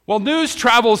Well, news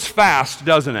travels fast,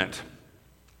 doesn't it?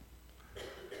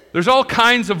 There's all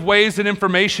kinds of ways that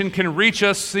information can reach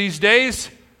us these days,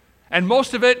 and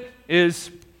most of it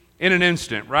is in an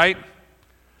instant, right?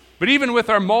 But even with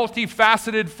our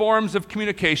multifaceted forms of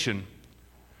communication,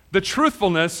 the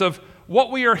truthfulness of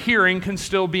what we are hearing can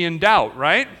still be in doubt,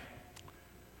 right?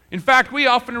 In fact, we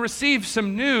often receive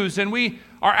some news and we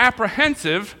are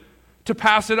apprehensive to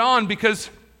pass it on because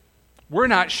we're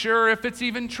not sure if it's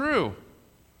even true.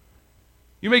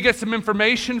 You may get some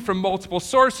information from multiple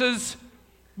sources,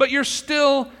 but you're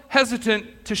still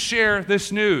hesitant to share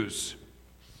this news.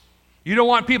 You don't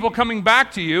want people coming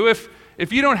back to you if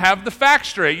you don't have the facts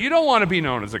straight. You don't want to be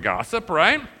known as a gossip,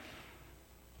 right?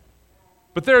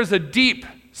 But there is a deep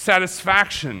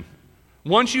satisfaction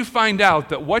once you find out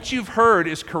that what you've heard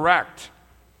is correct,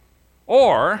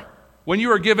 or when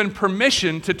you are given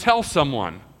permission to tell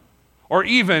someone, or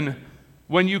even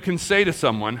when you can say to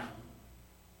someone,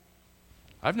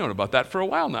 I've known about that for a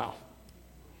while now.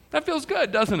 That feels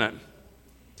good, doesn't it?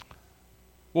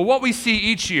 Well, what we see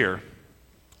each year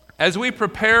as we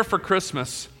prepare for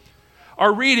Christmas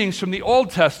are readings from the Old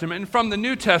Testament and from the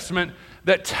New Testament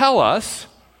that tell us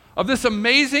of this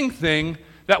amazing thing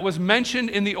that was mentioned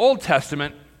in the Old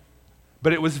Testament,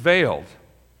 but it was veiled.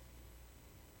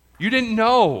 You didn't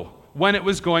know when it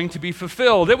was going to be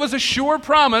fulfilled. It was a sure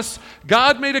promise.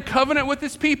 God made a covenant with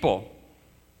his people,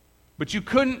 but you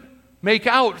couldn't make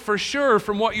out for sure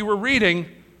from what you were reading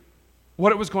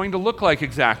what it was going to look like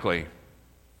exactly.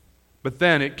 But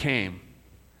then it came,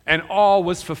 and all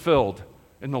was fulfilled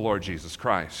in the Lord Jesus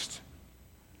Christ.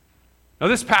 Now,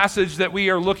 this passage that we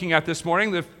are looking at this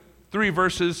morning, the 3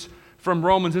 verses from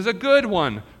Romans, is a good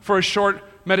one for a short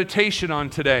meditation on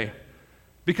today,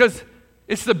 because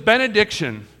it's the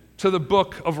benediction to the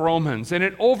book of Romans, and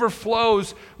it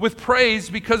overflows with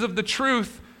praise because of the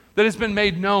truth that has been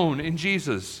made known in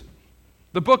Jesus.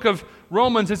 The book of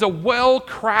Romans is a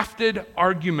well-crafted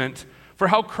argument for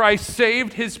how Christ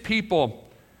saved his people.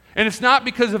 And it's not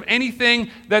because of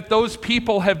anything that those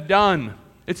people have done.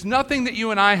 It's nothing that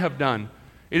you and I have done.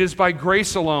 It is by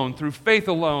grace alone, through faith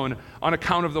alone, on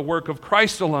account of the work of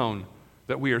Christ alone,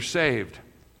 that we are saved.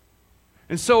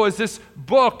 And so as this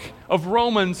book of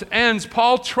Romans ends,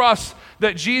 Paul trusts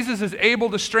that Jesus is able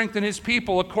to strengthen his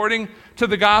people according to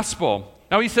the gospel.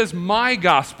 Now he says, my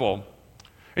gospel.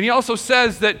 And he also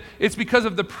says that it's because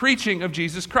of the preaching of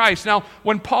Jesus Christ. Now,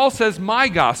 when Paul says my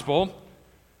gospel,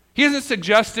 he isn't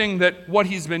suggesting that what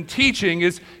he's been teaching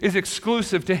is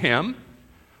exclusive to him,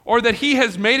 or that he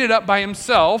has made it up by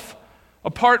himself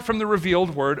apart from the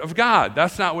revealed word of God.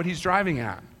 That's not what he's driving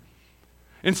at.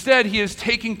 Instead, he is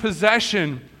taking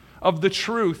possession of the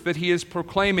truth that he is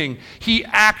proclaiming. He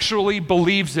actually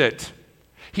believes it.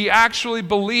 He actually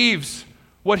believes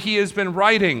what he has been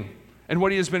writing and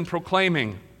what he has been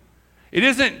proclaiming. It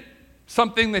isn't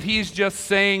something that he's just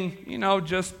saying,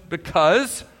 just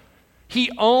because.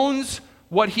 He owns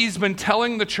what he's been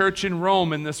telling the church in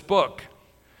Rome in this book,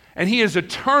 and he is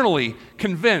eternally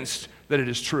convinced that it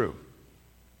is true.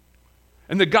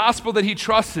 And the gospel that he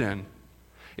trusts in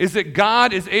is that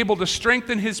God is able to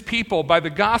strengthen his people by the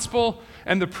gospel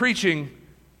and the preaching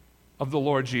of the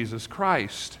Lord Jesus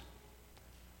Christ.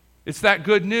 It's that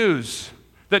good news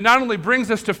that not only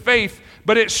brings us to faith,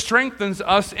 but it strengthens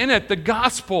us in it. The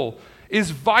gospel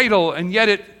is vital, and yet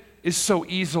it is so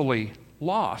easily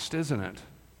lost, isn't it?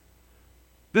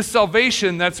 This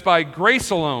salvation that's by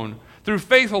grace alone, through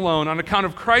faith alone, on account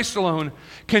of Christ alone,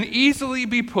 can easily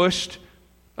be pushed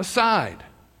aside.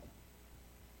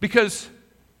 Because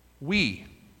we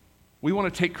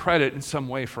want to take credit in some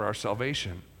way for our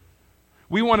salvation.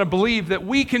 We want to believe that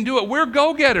we can do it. We're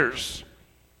go-getters.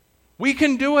 We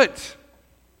can do it.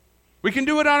 We can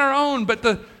do it on our own, but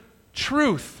the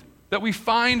truth that we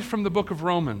find from the book of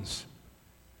Romans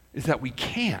is that we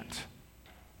can't.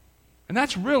 And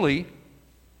that's really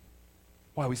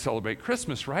why we celebrate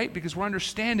Christmas, right? Because we're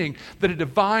understanding that a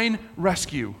divine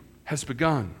rescue has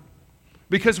begun.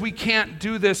 Because we can't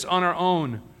do this on our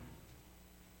own.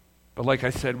 But like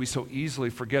I said, we so easily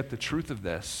forget the truth of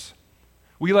this.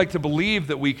 We like to believe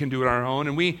that we can do it on our own,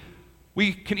 and we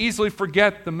can easily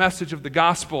forget the message of the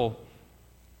gospel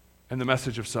and the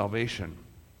message of salvation.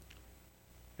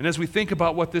 And as we think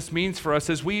about what this means for us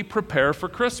as we prepare for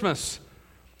Christmas,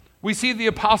 we see the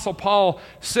Apostle Paul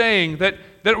saying that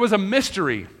it was a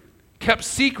mystery, kept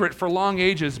secret for long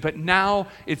ages, but now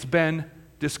it's been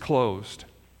disclosed.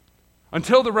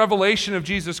 Until the revelation of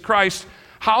Jesus Christ,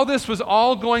 how this was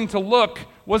all going to look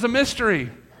was a mystery.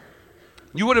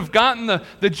 You would have gotten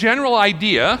the general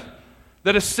idea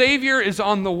that a Savior is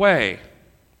on the way,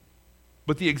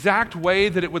 but the exact way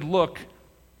that it would look,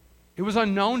 it was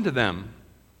unknown to them.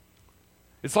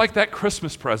 It's like that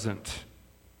Christmas present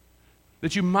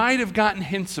that you might have gotten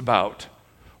hints about,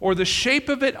 or the shape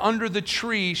of it under the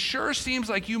tree sure seems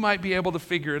like you might be able to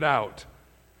figure it out,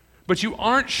 but you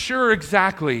aren't sure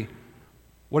exactly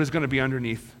what is going to be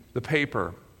underneath the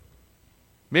paper.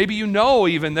 Maybe you know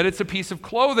even that it's a piece of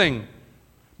clothing,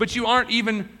 but you aren't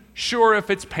even sure if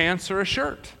it's pants or a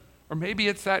shirt. Or maybe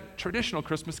it's that traditional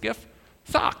Christmas gift,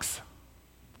 socks.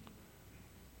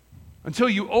 Until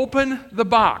you open the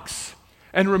box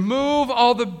and remove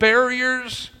all the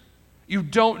barriers, you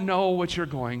don't know what you're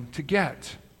going to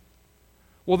get.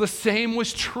 Well, the same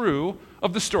was true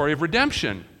of the story of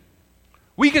redemption.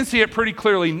 We can see it pretty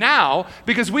clearly now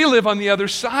because we live on the other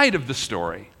side of the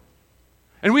story.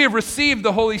 And we have received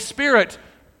the Holy Spirit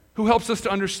who helps us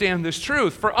to understand this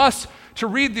truth. For us to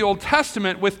read the Old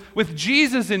Testament with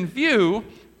Jesus in view,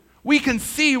 we can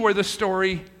see where the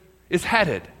story is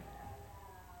headed.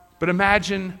 But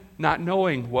imagine not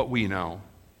knowing what we know.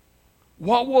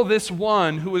 What will this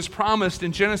one who is promised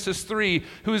in Genesis 3,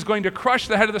 who is going to crush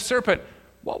the head of the serpent,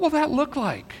 what will that look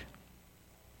like?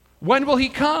 When will he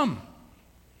come?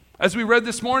 As we read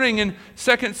this morning in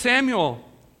 2 Samuel,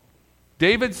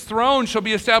 David's throne shall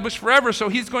be established forever, so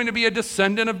he's going to be a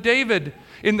descendant of David.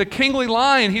 In the kingly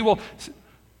line, he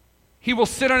will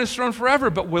sit on his throne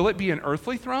forever, but will it be an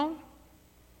earthly throne?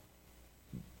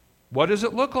 What does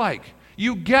it look like?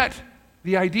 You get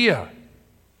the idea.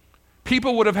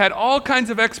 People would have had all kinds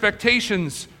of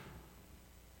expectations,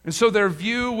 and so their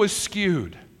view was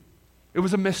skewed. It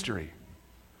was a mystery.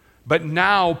 But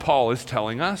now Paul is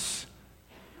telling us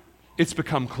it's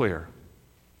become clear.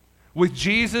 With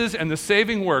Jesus and the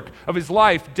saving work of his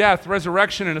life, death,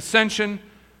 resurrection, and ascension,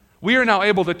 we are now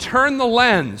able to turn the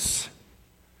lens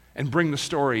and bring the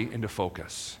story into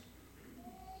focus.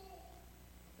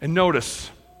 And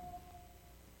notice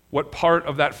what part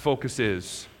of that focus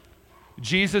is.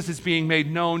 Jesus is being made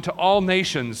known to all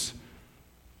nations.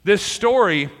 This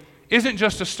story isn't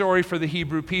just a story for the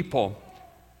Hebrew people.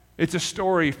 It's a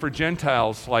story for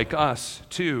Gentiles like us,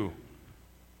 too.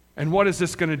 And what is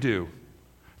this going to do?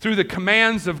 Through the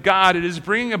commands of God, it is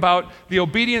bringing about the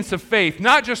obedience of faith,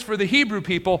 not just for the Hebrew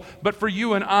people, but for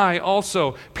you and I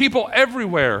also. People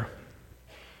everywhere,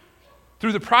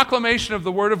 through the proclamation of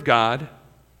the Word of God,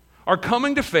 are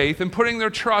coming to faith and putting their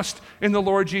trust in the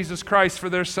Lord Jesus Christ for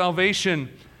their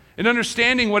salvation and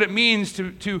understanding what it means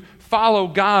to follow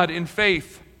God in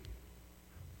faith.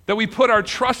 That we put our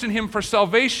trust in Him for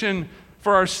salvation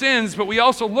for our sins, but we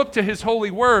also look to His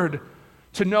holy Word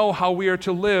to know how we are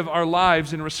to live our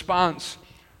lives in response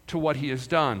to what He has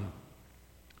done.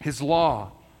 His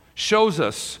law shows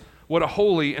us what a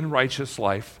holy and righteous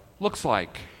life looks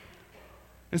like.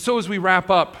 And so as we wrap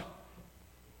up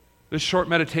this short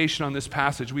meditation on this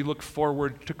passage, we look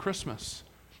forward to Christmas.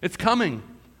 It's coming.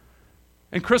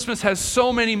 And Christmas has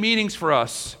so many meanings for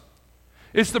us.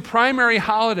 It's the primary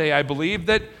holiday, I believe,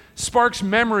 that sparks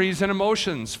memories and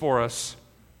emotions for us.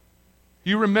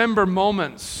 You remember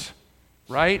moments,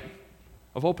 right,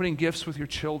 of opening gifts with your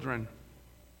children,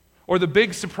 or the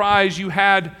big surprise you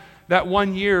had that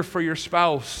one year for your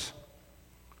spouse.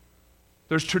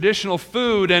 There's traditional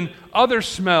food and other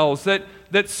smells that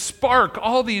spark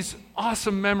all these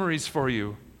awesome memories for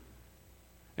you.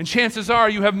 And chances are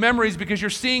you have memories because you're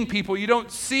seeing people you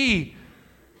don't see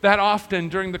that often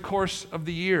during the course of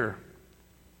the year.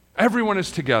 Everyone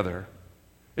is together.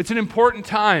 It's an important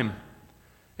time.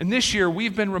 And this year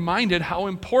we've been reminded how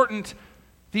important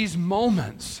these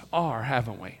moments are,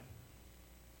 haven't we?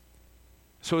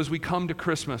 So as we come to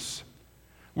Christmas,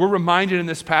 we're reminded in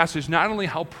this passage not only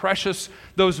how precious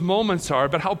those moments are,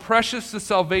 but how precious the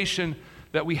salvation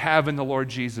that we have in the Lord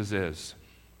Jesus is.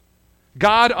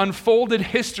 God unfolded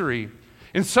history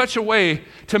in such a way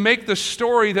to make the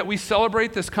story that we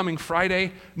celebrate this coming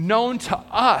Friday known to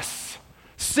us,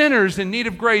 sinners in need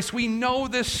of grace. We know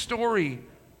this story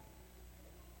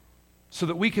so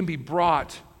that we can be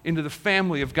brought into the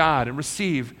family of God and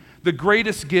receive the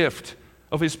greatest gift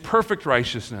of His perfect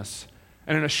righteousness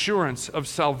and an assurance of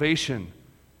salvation,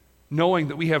 knowing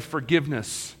that we have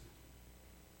forgiveness,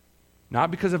 not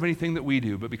because of anything that we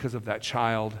do, but because of that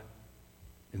child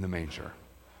in the manger.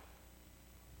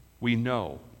 We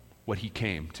know what He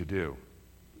came to do.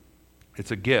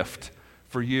 It's a gift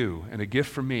for you and a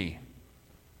gift for me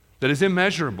that is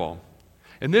immeasurable.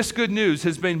 And this good news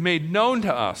has been made known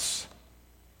to us.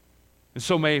 And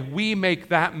so may we make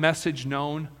that message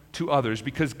known to others.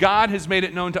 Because God has made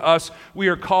it known to us, we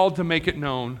are called to make it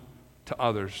known to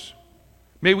others.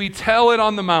 May we tell it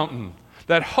on the mountain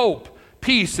that hope,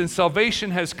 peace, and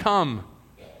salvation has come,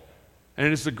 and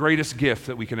it is the greatest gift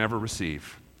that we can ever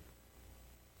receive.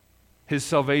 His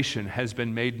salvation has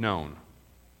been made known.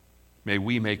 May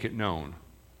we make it known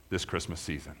this Christmas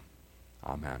season.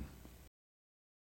 Amen.